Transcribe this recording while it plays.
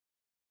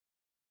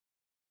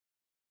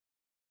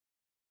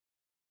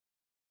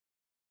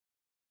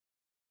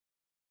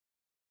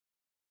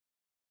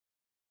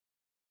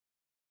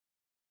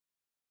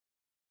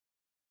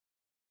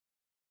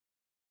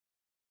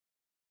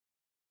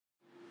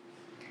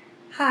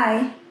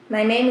Hi,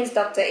 my name is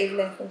Dr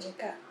Evelyn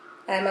Funjika.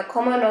 I am a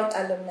Commonwealth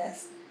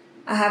alumnus.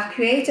 I have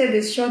created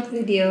this short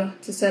video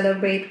to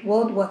celebrate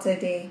World Water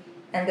Day,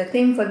 and the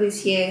theme for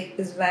this year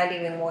is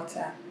valuing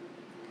water.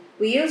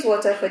 We use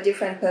water for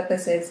different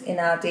purposes in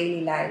our daily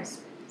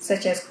lives,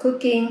 such as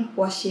cooking,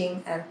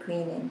 washing, and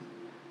cleaning.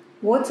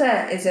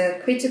 Water is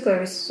a critical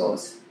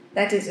resource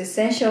that is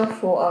essential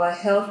for our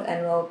health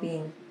and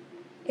well-being.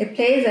 It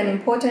plays an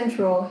important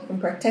role in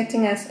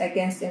protecting us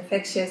against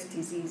infectious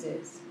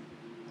diseases.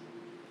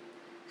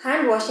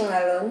 Hand washing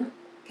alone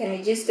can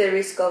reduce the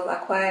risk of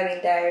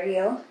acquiring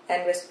diarrheal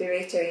and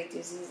respiratory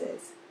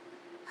diseases.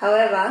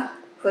 However,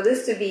 for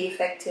this to be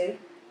effective,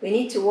 we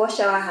need to wash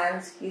our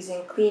hands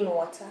using clean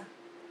water.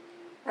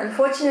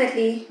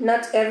 Unfortunately,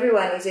 not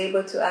everyone is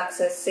able to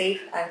access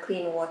safe and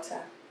clean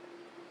water.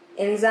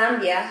 In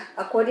Zambia,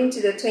 according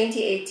to the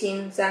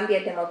 2018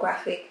 Zambia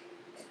Demographic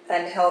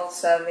and Health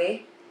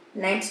Survey,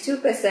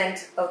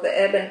 92% of the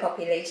urban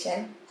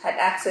population had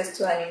access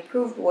to an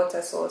improved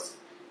water source,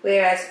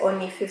 whereas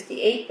only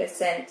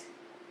 58%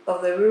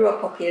 of the rural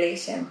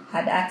population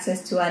had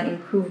access to an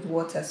improved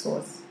water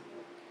source.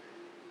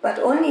 But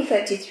only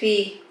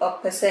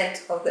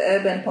 33% of the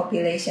urban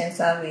population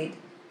surveyed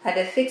had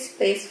a fixed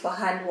place for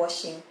hand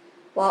washing,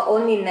 while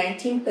only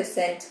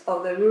 19%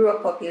 of the rural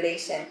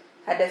population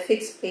had a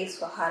fixed place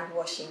for hand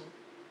washing.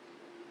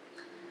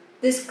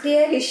 This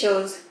clearly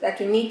shows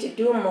that we need to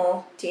do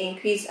more to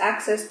increase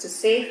access to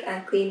safe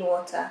and clean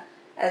water,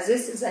 as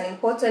this is an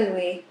important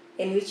way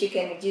in which you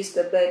can reduce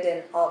the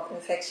burden of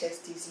infectious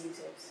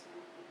diseases.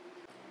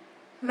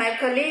 My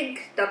colleague,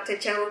 Dr.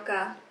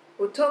 Cheuka,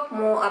 will talk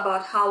more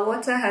about how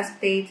water has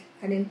played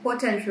an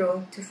important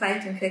role to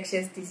fight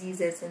infectious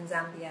diseases in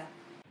Zambia.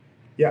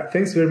 Yeah,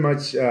 thanks very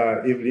much,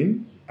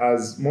 Evelyn.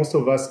 As most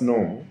of us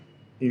know,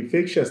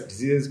 infectious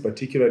diseases,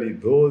 particularly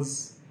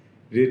those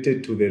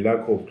related to the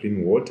lack of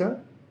clean water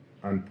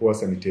and poor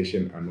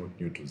sanitation, are not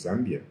new to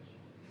Zambia.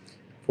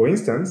 For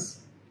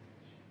instance,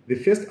 the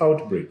first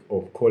outbreak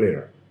of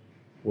cholera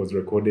was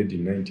recorded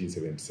in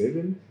 1977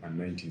 and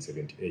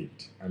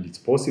 1978, and it's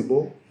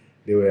possible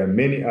there were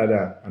many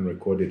other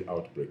unrecorded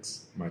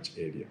outbreaks much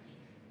earlier.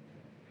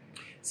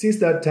 Since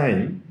that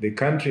time, the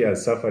country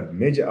has suffered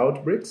major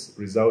outbreaks,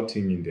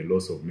 resulting in the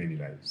loss of many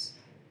lives.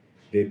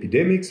 The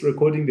epidemics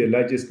recording the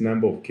largest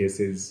number of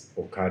cases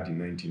occurred in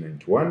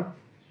 1991,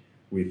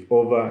 with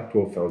over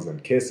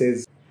 12,000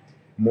 cases.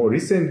 More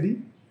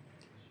recently,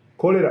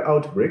 cholera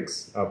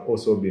outbreaks have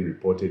also been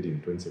reported in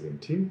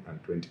 2017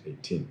 and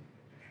 2018.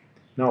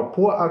 Now,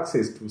 poor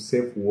access to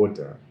safe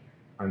water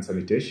and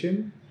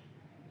sanitation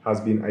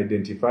has been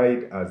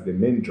identified as the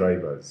main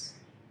drivers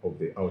of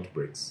the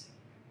outbreaks.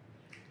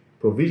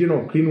 Provision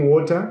of clean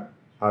water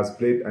has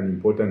played an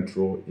important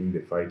role in the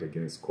fight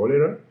against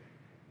cholera.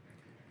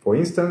 For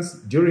instance,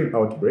 during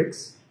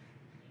outbreaks,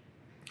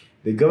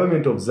 the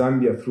government of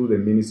Zambia, through the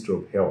Ministry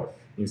of Health,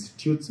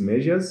 institutes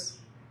measures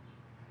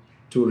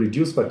to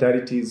reduce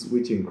fatalities,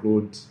 which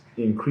include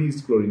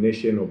increased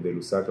chlorination of the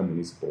Lusaka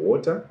municipal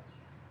water,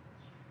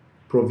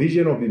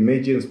 provision of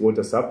emergency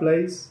water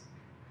supplies,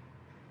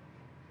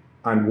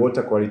 and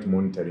water quality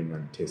monitoring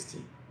and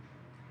testing.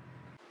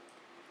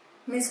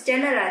 Ms.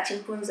 Jenala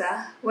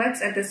Chipungu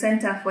works at the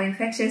Center for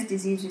Infectious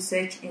Disease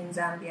Research in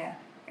Zambia,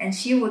 and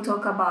she will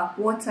talk about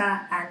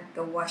water and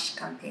the WASH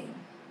campaign.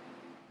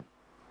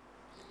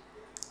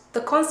 The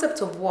concept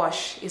of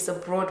WASH is a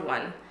broad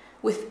one,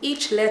 with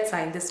each letter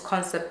in this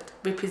concept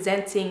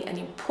representing an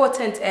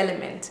important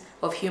element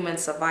of human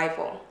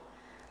survival.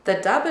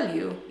 The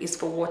W is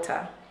for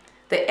water,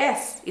 the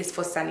S is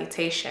for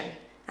sanitation,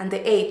 and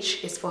the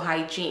H is for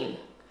hygiene.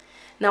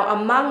 Now,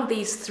 among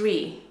these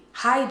three,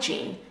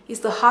 hygiene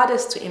is the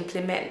hardest to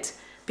implement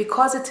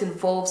because it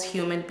involves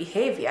human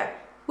behavior,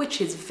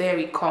 which is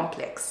very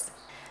complex.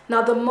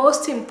 Now, the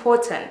most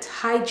important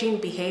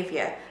hygiene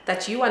behavior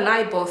that you and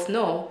I both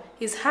know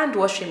is hand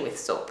washing with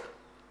soap.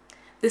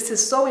 This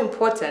is so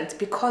important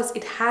because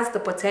it has the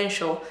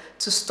potential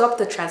to stop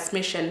the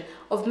transmission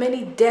of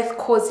many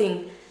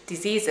death-causing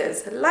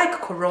diseases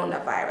like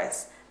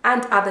coronavirus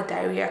and other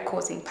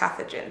diarrhea-causing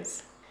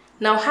pathogens.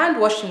 Now, hand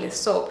washing with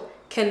soap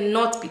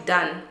cannot be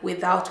done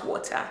without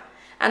water.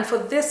 And for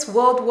this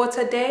World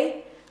Water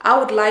Day, I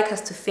would like us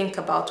to think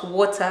about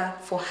water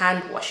for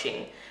hand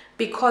washing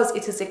because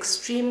it is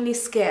extremely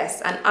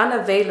scarce and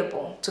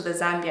unavailable to the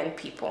Zambian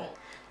people.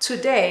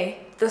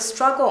 Today, the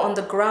struggle on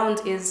the ground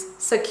is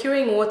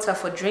securing water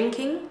for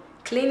drinking,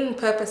 cleaning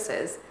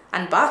purposes,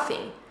 and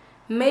bathing,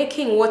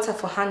 making water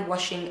for hand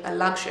washing a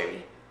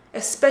luxury,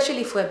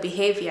 especially for a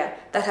behavior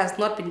that has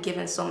not been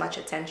given so much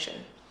attention.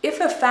 If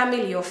a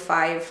family of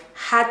 5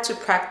 had to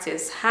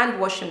practice hand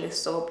washing with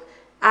soap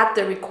at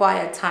the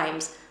required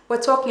times,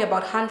 we're talking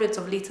about hundreds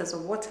of liters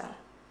of water.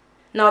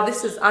 Now,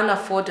 this is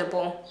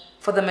unaffordable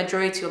for the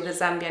majority of the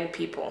Zambian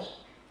people,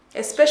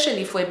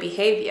 especially for a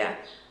behavior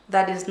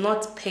that is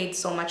not paid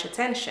so much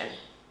attention.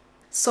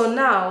 So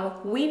now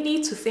we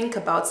need to think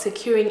about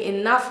securing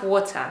enough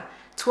water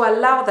to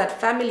allow that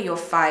family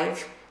of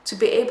 5 to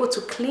be able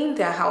to clean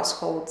their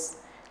households,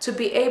 to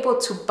be able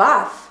to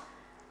bath,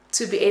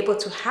 to be able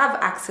to have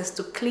access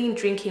to clean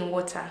drinking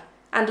water,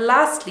 and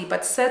lastly,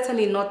 but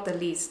certainly not the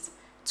least,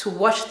 to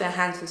wash their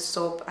hands with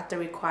soap at the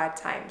required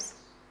times.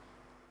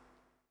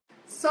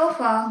 So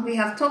far, we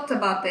have talked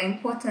about the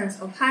importance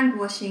of hand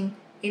washing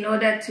in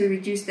order to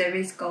reduce the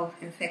risk of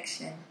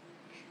infection.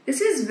 This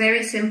is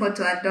very simple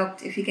to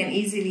adopt if you can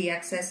easily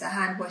access a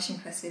hand washing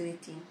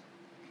facility.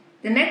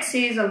 The next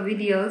series of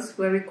videos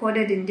were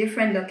recorded in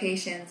different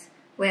locations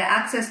where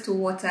access to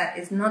water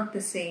is not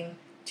the same,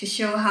 to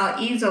show how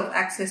ease of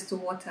access to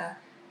water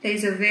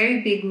plays a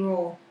very big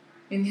role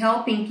in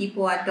helping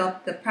people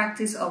adopt the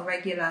practice of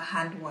regular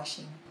hand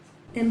washing.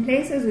 In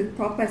places with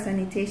proper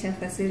sanitation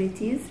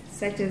facilities,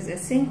 such as a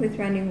sink with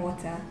running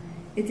water,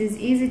 it is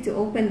easy to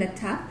open the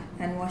tap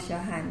and wash your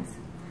hands.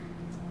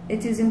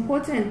 It is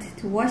important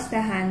to wash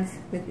the hands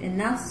with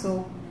enough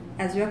soap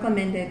as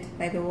recommended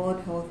by the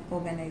World Health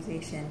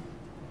Organization.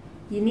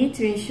 You need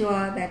to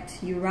ensure that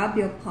you rub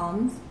your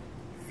palms,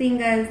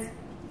 fingers,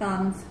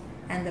 thumbs,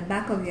 and the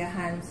back of your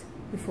hands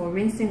before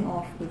rinsing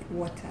off with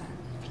water.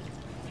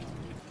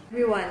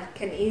 Everyone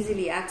can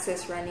easily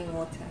access running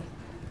water.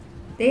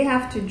 They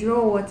have to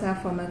draw water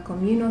from a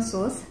communal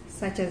source,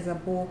 such as a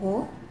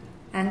borehole,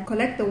 and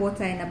collect the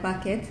water in a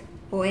bucket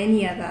or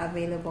any other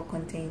available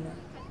container.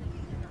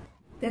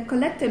 The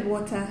collected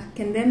water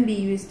can then be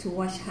used to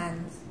wash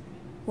hands.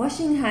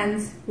 Washing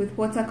hands with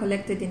water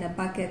collected in a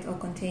bucket or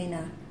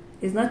container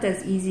is not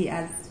as easy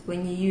as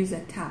when you use a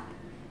tap.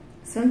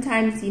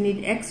 Sometimes you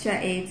need extra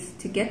aids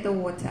to get the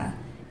water,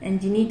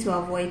 and you need to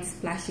avoid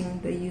splashing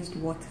the used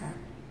water.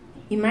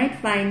 You might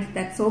find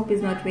that soap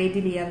is not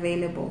readily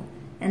available,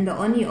 and the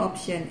only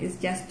option is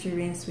just to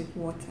rinse with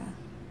water.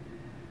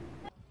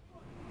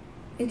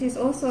 It is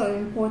also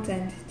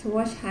important to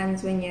wash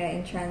hands when you are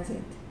in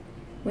transit.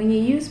 When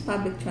you use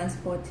public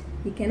transport,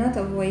 you cannot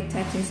avoid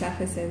touching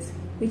surfaces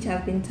which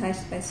have been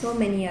touched by so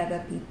many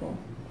other people.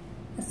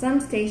 At some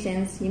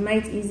stations, you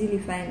might easily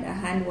find a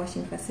hand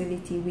washing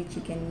facility which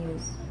you can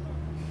use.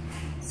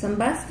 Some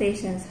bus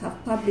stations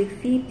have public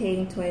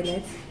fee-paying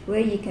toilets where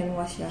you can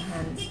wash your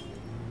hands,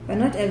 but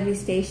not every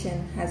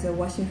station has a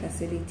washing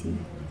facility,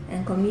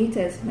 and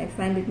commuters might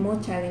find it more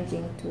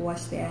challenging to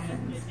wash their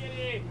hands.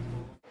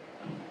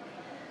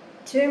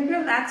 To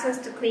improve access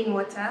to clean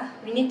water,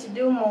 we need to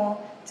do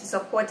more to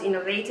support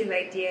innovative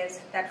ideas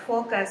that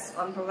focus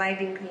on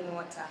providing clean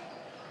water.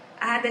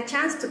 I had the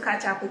chance to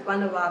catch up with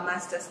one of our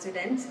master's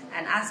students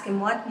and ask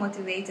him what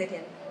motivated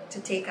him to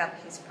take up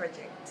his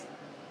project.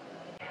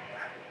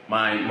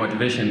 My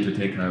motivation to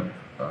take up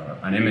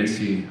an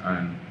MSc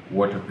on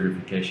water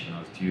purification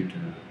was due to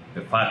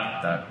the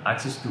fact that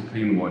access to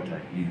clean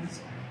water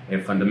is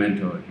a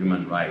fundamental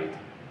human right.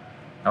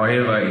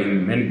 However,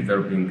 in many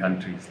developing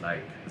countries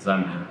like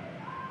Zambia,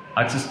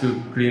 access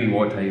to clean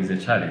water is a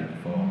challenge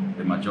for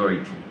the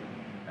majority,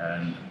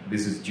 and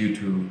this is due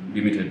to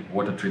limited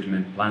water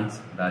treatment plants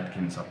that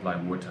can supply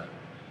water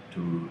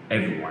to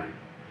everyone.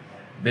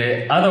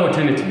 The other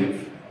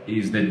alternative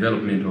is the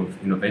development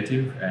of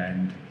innovative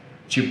and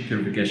cheap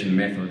purification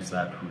methods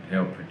that would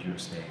help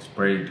reduce the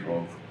spread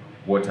of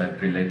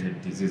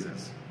water-related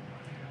diseases.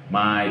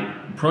 My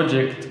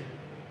project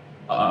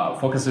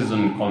focuses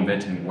on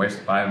converting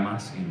waste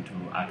biomass into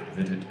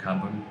activated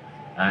carbon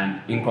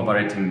and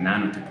incorporating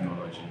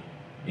nanotechnology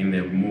in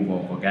the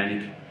removal of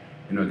organic,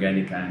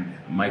 inorganic, and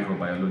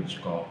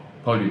microbiological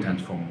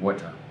pollutants from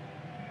water.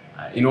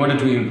 In order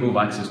to improve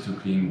access to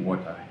clean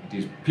water, it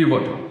is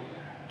pivotal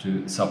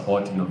to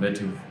support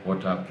innovative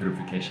water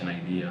purification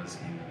ideas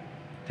in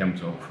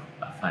terms of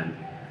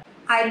funding.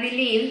 I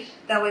believe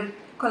that with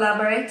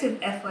collaborative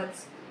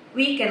efforts,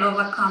 we can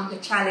overcome the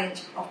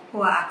challenge of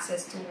poor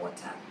access to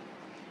water.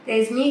 There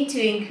is need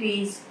to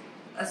increase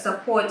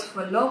support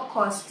for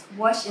low-cost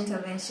wash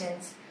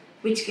interventions,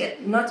 which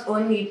can not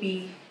only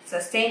be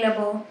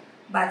sustainable,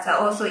 but are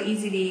also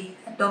easily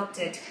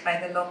adopted by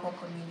the local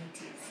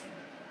communities.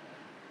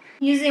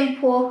 Using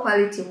poor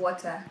quality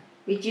water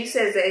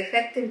reduces the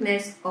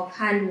effectiveness of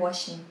hand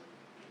washing.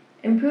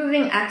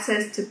 Improving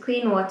access to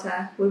clean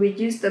water will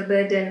reduce the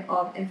burden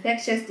of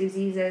infectious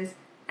diseases,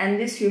 and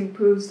this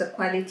improves the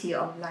quality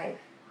of life.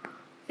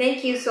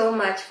 Thank you so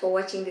much for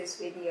watching this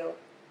video,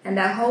 and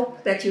I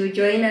hope that you will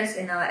join us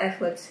in our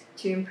efforts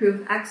to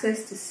improve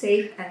access to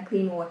safe and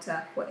clean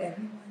water for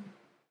everyone.